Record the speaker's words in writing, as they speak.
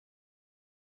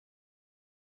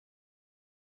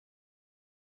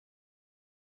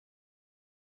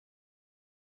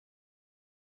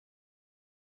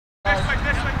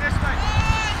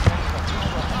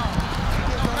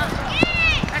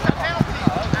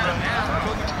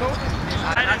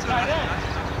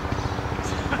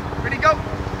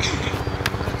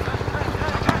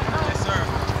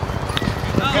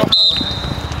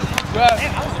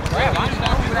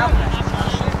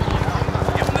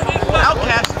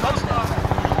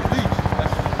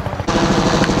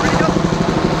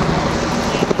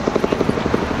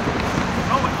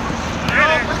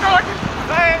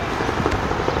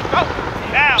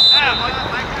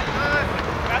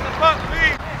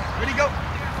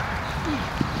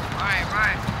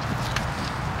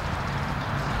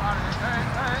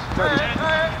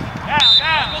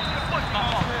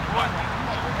Right.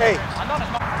 Hey.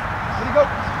 Where'd he go?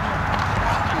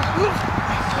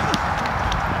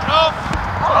 No.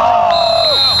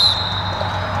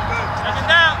 Second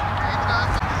down.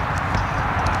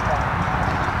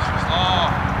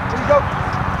 Where'd he go?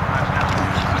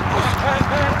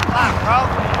 Bro.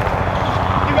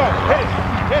 Keep going.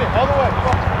 Hit it all the way. Come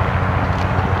on.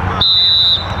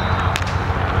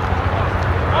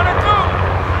 1 or 2.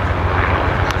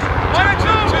 1 or 2.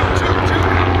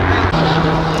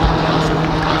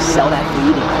 Sell that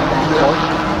lead and come back hard.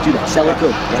 Do that. Sell it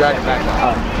good. Drag it back.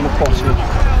 Come across here.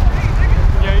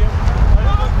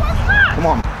 Come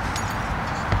on.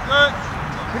 Good.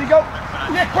 Where'd he go?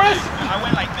 Yeah, Chris. I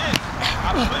went like this.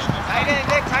 I pushed him. Tight end,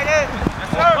 Nick. Tight end.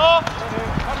 Yes, sir.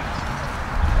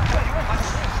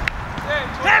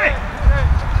 Damn it!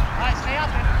 Alright, stay out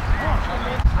there.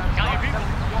 Count your people.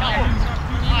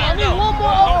 I need one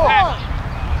more up front.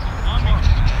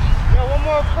 Yeah, one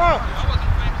more up front.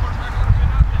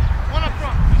 One up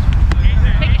front.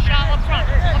 Take a shot up front.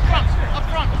 Up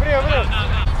front. Over there.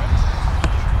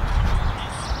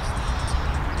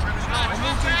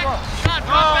 Shot,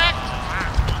 drop back.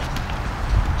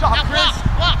 Job, Chris.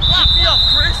 Block. Be up,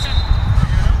 Chris.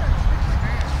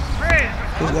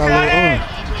 He's got a little arm.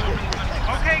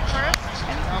 Okay, Chris.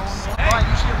 Alright,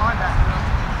 you should get mine back.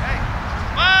 Hey.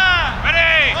 Come on.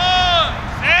 Ready. 4,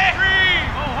 3.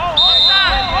 Hold.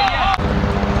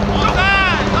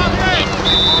 Okay.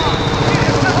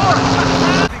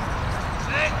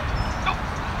 6. Go.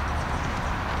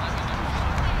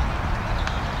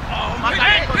 Oh my God.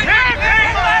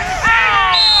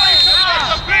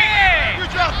 You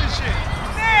dropped this shit.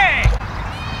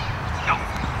 Go.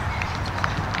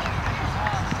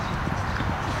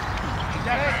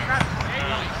 Got it.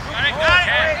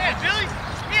 Hey, Billy.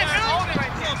 Hold it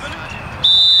right there.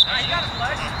 You got it,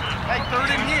 Flex. Hey, third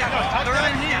in here.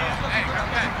 Hey,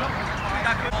 okay.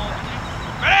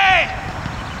 Ready?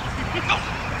 Go.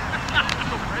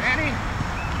 Ready?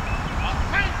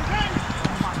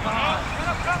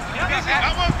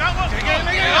 Got one. Take it.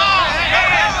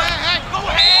 Hey. Go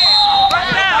ahead.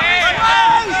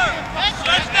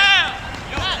 Touchdown.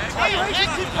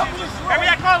 Grab me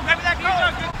that close.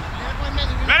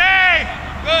 Ready?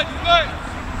 Good.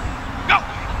 Go!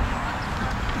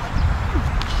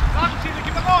 Keep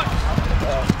it going.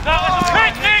 Now let's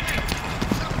pitch, Nick!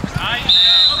 Nice.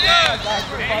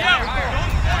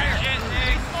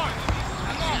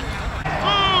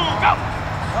 Go!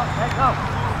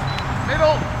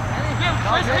 Middle.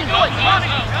 Chris, do it. Come on.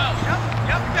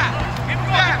 Yep, got it. Keep it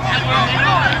going.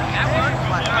 That works.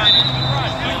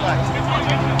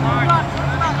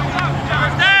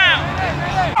 First down.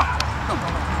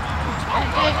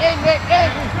 Hey.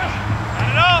 Got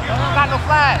it up. Got no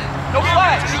flag. No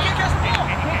flag. He can't catch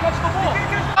the ball.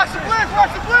 Watch the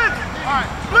blitz. All right.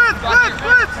 Blitz. Go.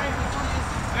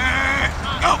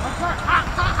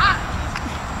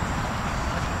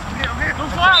 I'm here. No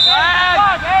flag.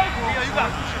 You got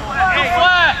no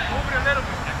flag. Move it a little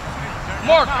bit.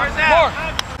 Mark.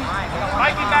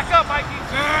 Mikey, back up, Mikey.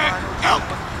 Go.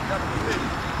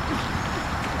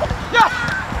 Yes.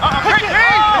 Quick.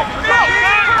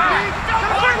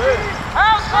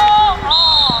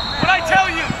 What I tell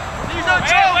you? These are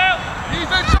jokes.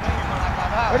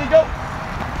 Where'd he go?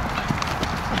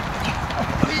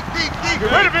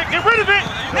 Get rid of it.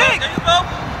 Nick. There you go.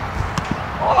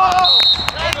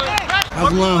 How's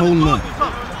the line holding up?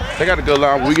 They got a good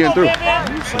line. We getting through.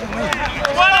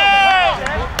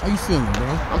 How you feeling, bro?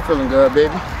 I'm feeling good,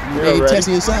 baby. You ain't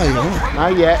testing your side, huh?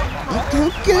 Not yet.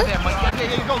 Okay.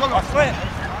 Go. Come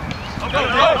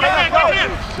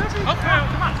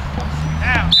on.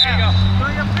 Now. There you go.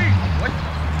 Bring your feet.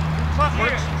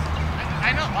 Works. I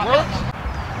know. Works.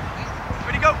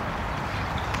 Where'd he go?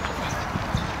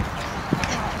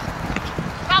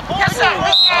 Stop. Yes, sir.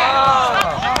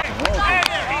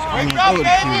 He's up,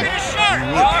 baby. He's short.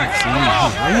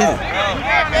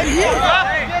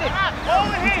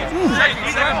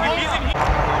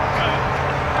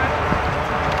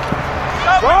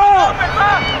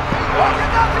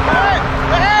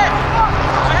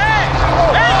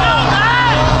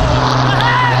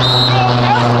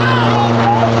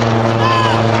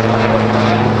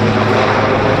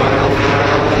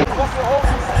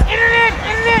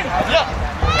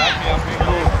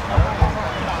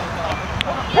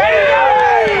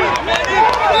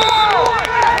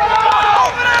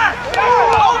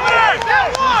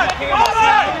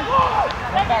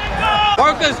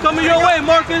 Marcus, coming your way,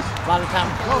 Marcus. A lot of time.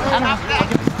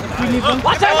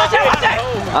 Watch out, watch out, watch out!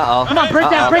 Uh-oh. Come on, break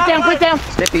down, break down, break down.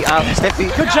 Stiffy out, stiffy.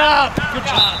 Good job, good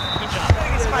job, good job.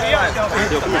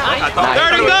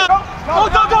 Dirty, go! Go,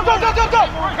 go, go, go, go, go, go!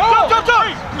 Go, go, go!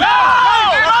 No!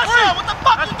 Russia, what the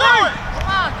fuck you doing? Come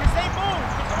on, cause they move.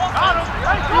 Got him.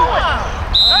 Thank you.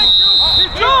 Thank you.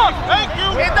 Good job. Thank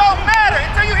you. It don't matter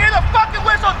until you hear the fucking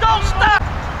whistle. Don't stop.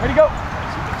 Ready, go.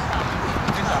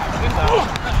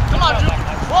 Come on, Drew.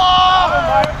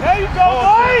 Whoa! There you go,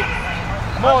 boys.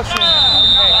 Motion.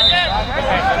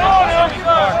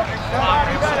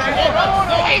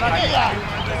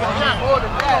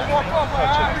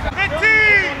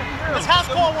 15. Let's house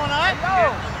call one, all right?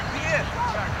 Go.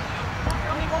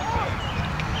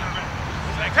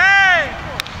 10,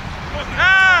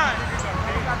 9,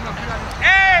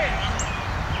 8,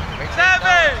 7.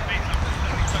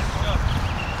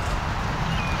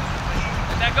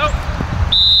 Let that go.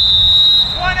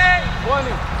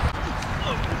 20.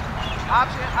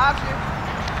 Option, option.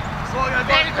 Slow your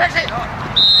baby, fix it.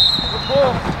 Good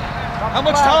ball. How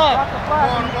much time?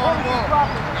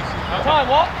 Time,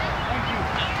 what?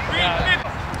 3:50.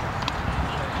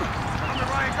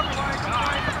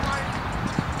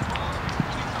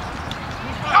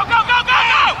 Go, go, go, go,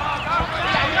 go!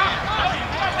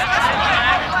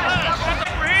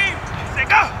 Raheem, say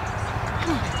go!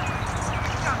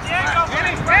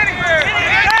 Ready!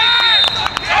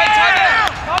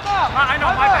 I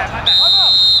know, my bad.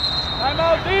 Time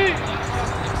out, D!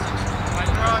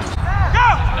 Go!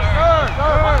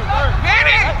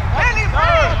 Manny!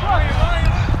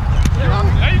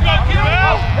 There you go, keep it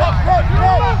out!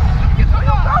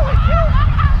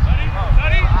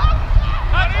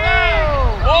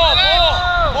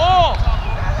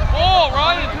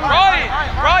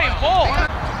 Ryan, ball!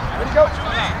 Ready to go?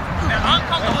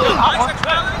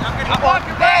 I block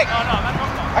your bag!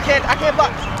 I can't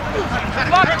block.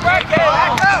 Block it right there!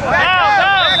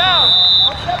 Down!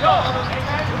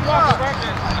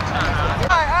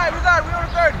 Alright, we got it. We on the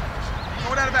 30.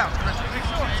 What that about?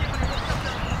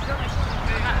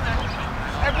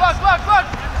 Hey, block!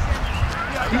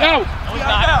 He out!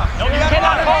 No, you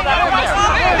cannot call that.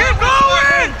 Keep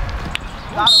going!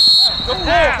 Go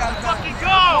down! Fucking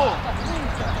go!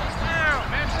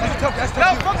 That's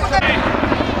tough. Fuck with that!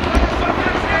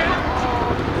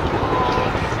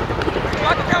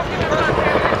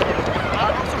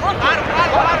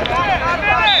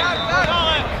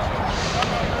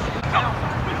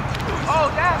 Oh,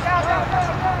 down.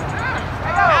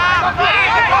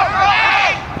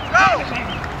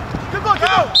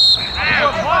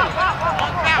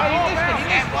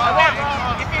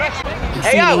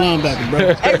 Hey, yo. Linebacker, bro.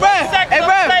 Hey,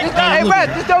 Brad,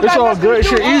 this don't It's all good. It's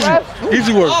shit easy.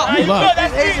 Easy work.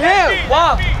 It's him.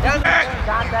 Wow.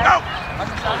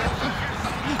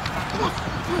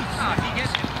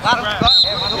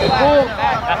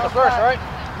 That's the first, right?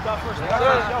 Go!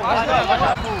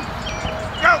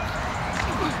 Go!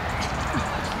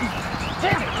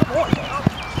 Stop.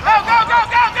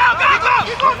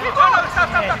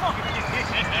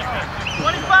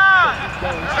 25!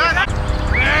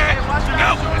 Watch it go!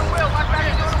 Watch back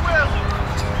on the wheel.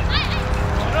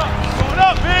 Going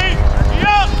up, B! Be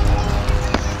up!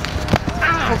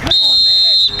 Oh, come on,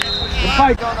 man!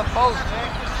 Fight on the post, man.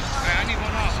 I need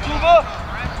one off. Scuba!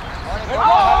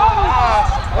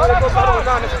 Oh, there goes the other one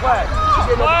on this flag. He's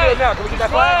getting over here now. Can we get that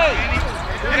flag?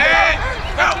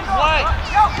 Go!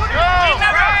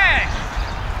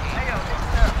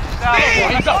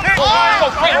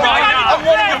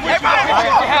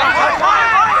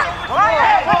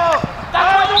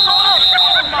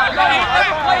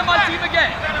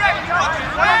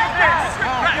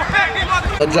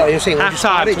 I'm running with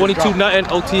Halftime, 22-0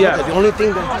 OTF. The only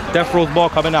thing that Deathrow's ball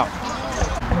coming out.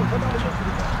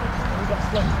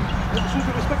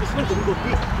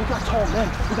 we got tall men.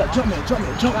 We got jump man.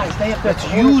 Let's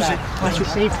use it. That's your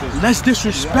safety. Let's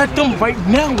disrespect them right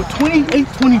now with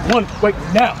 28-21 right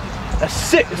now.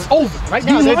 That's it. It's over. Right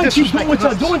now, they're disrespecting what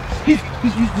y'all doing. He's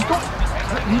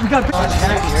we got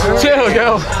chill,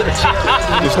 yo.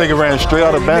 This nigga ran straight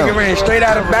out of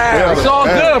bounds. It's all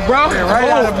good, bro. Right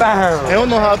out of bounds. They don't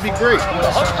know how to be great.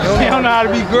 They don't know how to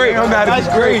be great. They don't know how to be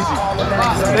crazy.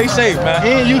 Stay safe, man. He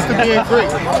ain't used to being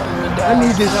great. I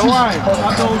need this.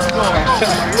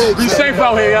 Be safe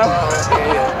out here, yo.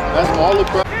 That's all the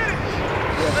bro.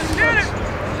 Let's get it!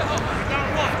 Down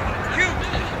one.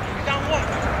 Down one.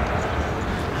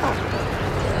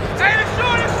 Hey, it's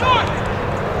short!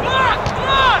 Block!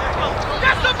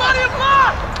 Get somebody a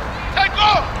block! Take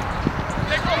off!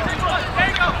 There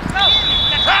you go!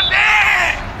 Come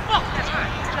there!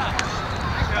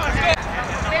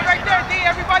 Stay right there, D.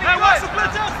 Everybody good. Watch the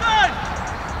blitz outside!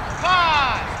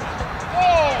 5, 4,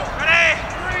 ready?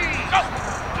 3,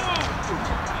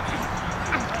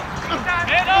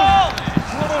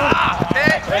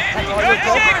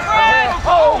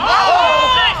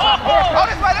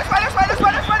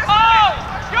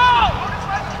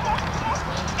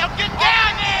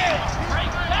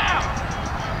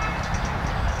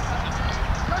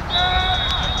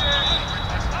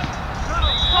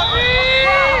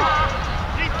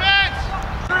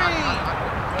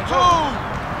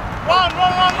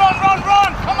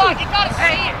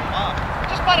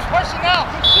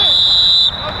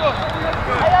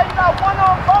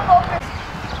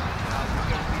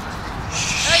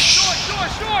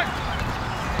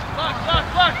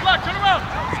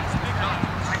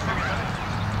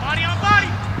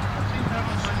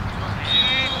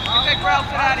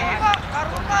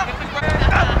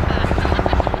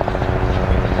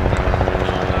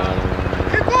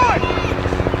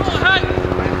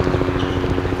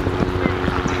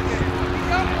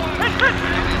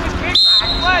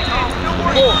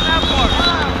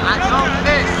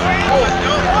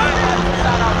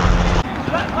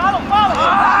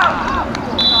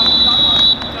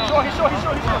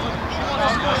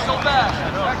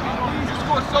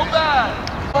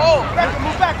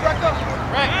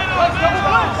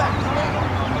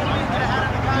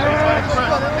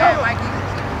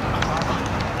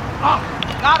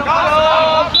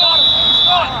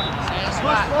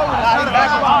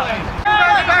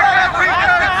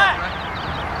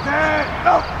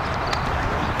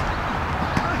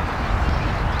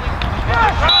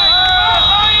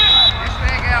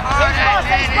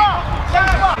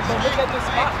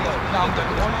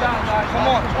 Come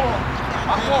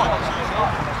on.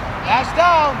 Last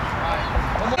down.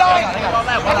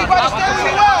 Everybody stay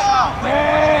where you are.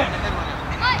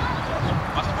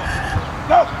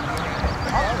 Go.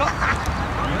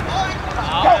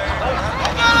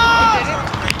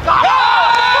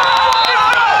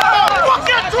 Fuck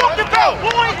that talking about?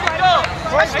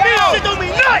 That shit don't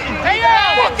mean nothing.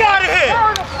 Fuck out of here.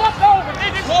 Turn the fuck over,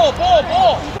 nigga.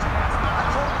 Ball.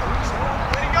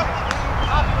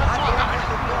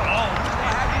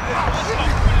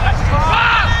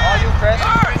 Are you Chris?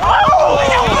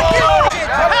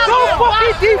 Don't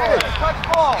fucking defense!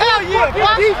 Hell yeah,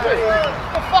 defense!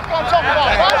 What the fuck I'm talking about?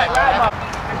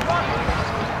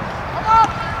 Come on!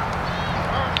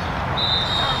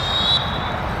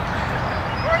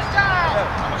 First down!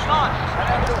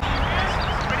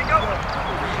 Ready to go?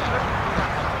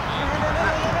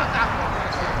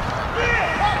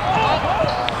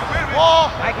 Ball!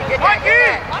 Mikey, get that!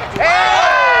 Hey!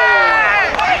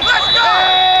 Let's go!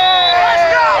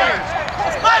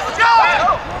 Let's go!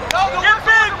 Get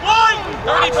big, boy!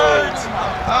 30 birds!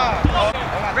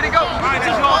 Ready to go! What are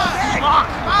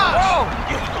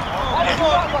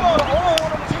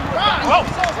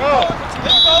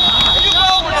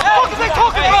they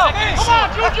talking about? Come on,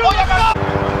 Juju! Don't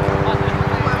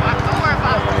worry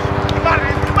about it. You got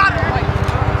it.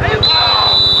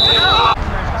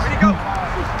 Ready to go!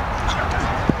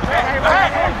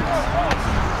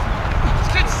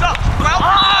 Shit sucks, bro!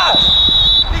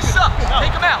 He sucks!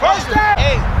 Take him out! First down!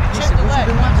 Hey, chip the leg.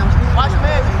 Watch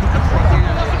man.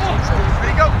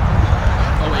 Ready to go!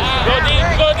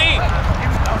 Go deep!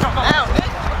 Now,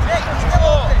 Nick!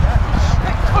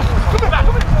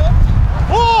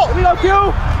 Ball! Here we go, Q!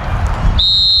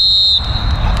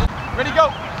 Ready to go!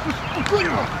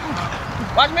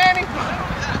 Watch Manny!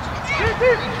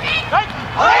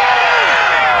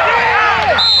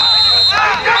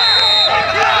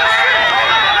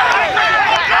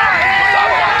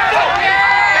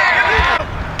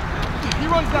 He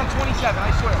runs down 27,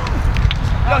 I swear.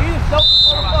 Yo, he's a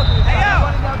selfish motherfucker. Hey, yo!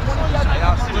 Running down 27.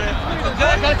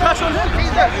 Got a crush on him?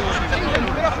 He's there.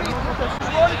 Get up, please.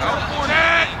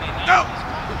 Go!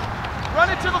 Run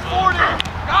it to the 40.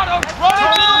 Got him! Run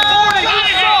it to the 40.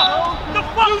 The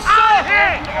fuck out of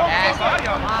here!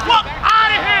 Fuck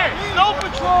out of here! Snow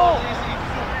patrol!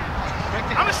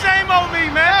 I'm the same old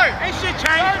me, man. Ain't shit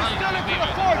changed. Run it to the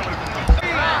 40.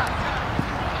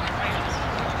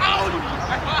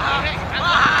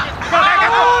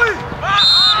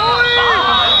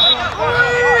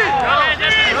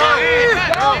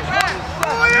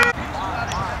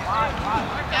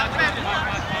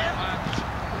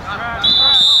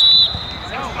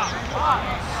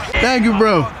 Thank you,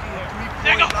 bro.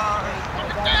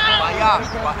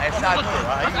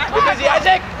 Busy,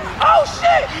 Isaac! Oh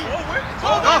shit!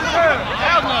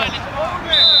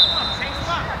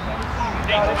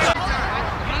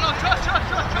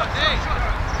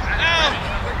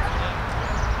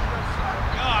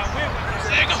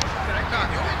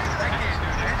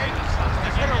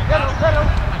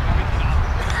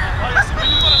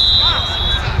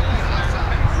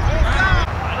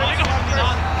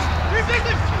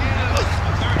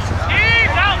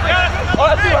 Oh,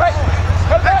 that's you, right?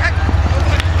 Come back!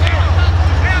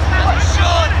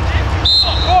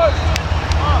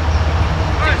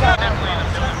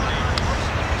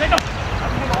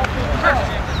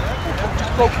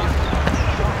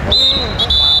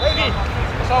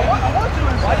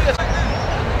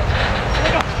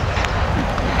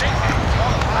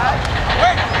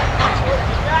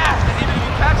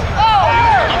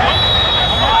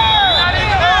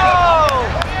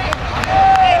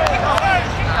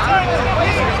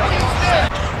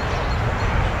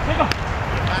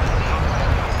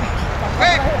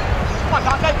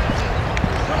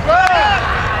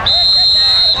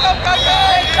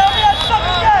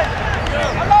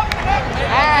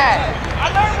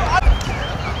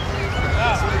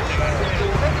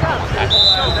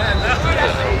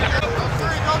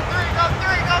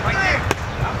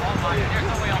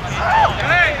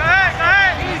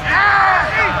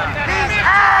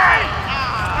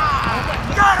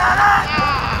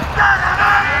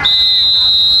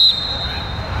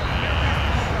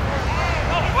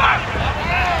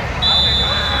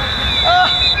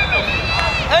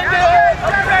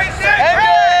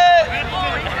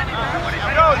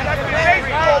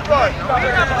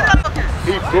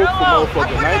 He broke the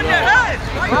motherfucking night.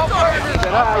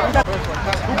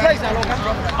 Who plays that?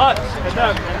 Us.